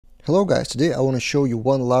Hello guys, today I want to show you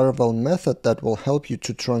one Laravel method that will help you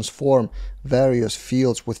to transform various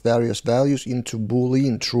fields with various values into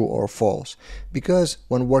Boolean true or false. Because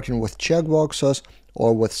when working with checkboxes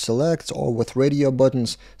or with selects or with radio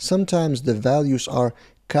buttons, sometimes the values are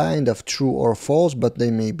kind of true or false, but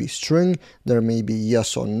they may be string, there may be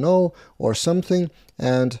yes or no or something,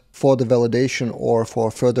 and for the validation or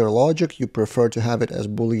for further logic you prefer to have it as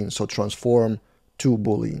Boolean, so transform to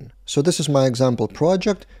Boolean. So this is my example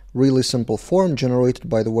project, really simple form generated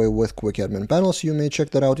by the way with quick admin panel, so you may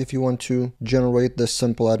check that out if you want to generate this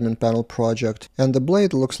simple admin panel project. And the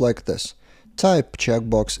blade looks like this. Type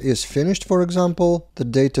checkbox is finished, for example, the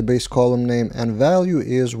database column name and value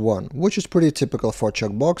is 1, which is pretty typical for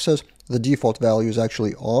checkboxes. The default value is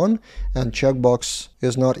actually on, and checkbox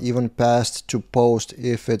is not even passed to post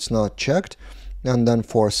if it's not checked. And then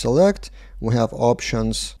for select, we have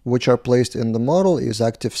options which are placed in the model is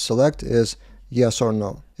active select is yes or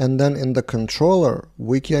no. And then in the controller,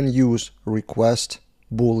 we can use request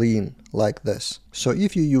Boolean like this. So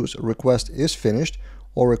if you use request is finished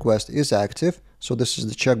or request is active, so this is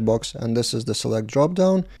the checkbox and this is the select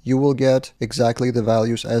dropdown, you will get exactly the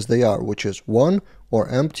values as they are, which is 1 or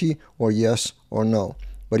empty or yes or no.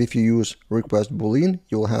 But if you use request Boolean,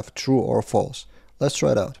 you will have true or false. Let's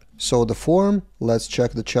try it out. So the form, let's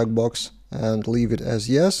check the checkbox and leave it as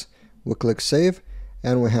yes. We click save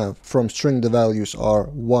and we have from string the values are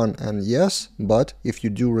 1 and yes, but if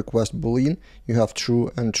you do request Boolean, you have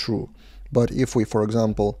true and true. But if we, for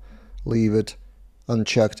example, leave it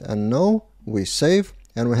unchecked and no, we save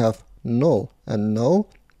and we have null and no,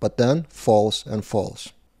 but then false and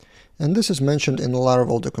false. And this is mentioned in the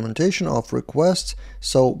Laravel documentation of requests.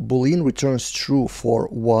 So Boolean returns true for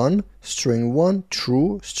 1, string 1,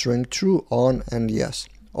 true, string true, on, and yes.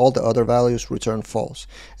 All the other values return false.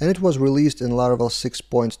 And it was released in Laravel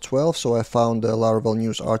 6.12, so I found the Laravel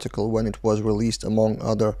news article when it was released among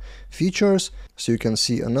other features. So you can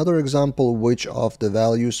see another example which of the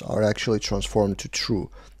values are actually transformed to true.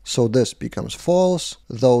 So this becomes false,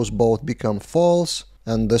 those both become false,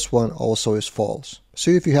 and this one also is false. So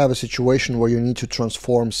if you have a situation where you need to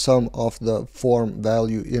transform some of the form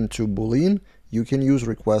value into Boolean, you can use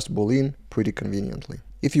request Boolean pretty conveniently.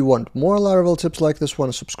 If you want more Laravel tips like this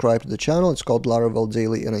one, subscribe to the channel. It's called Laravel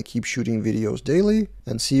Daily and I keep shooting videos daily,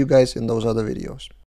 and see you guys in those other videos.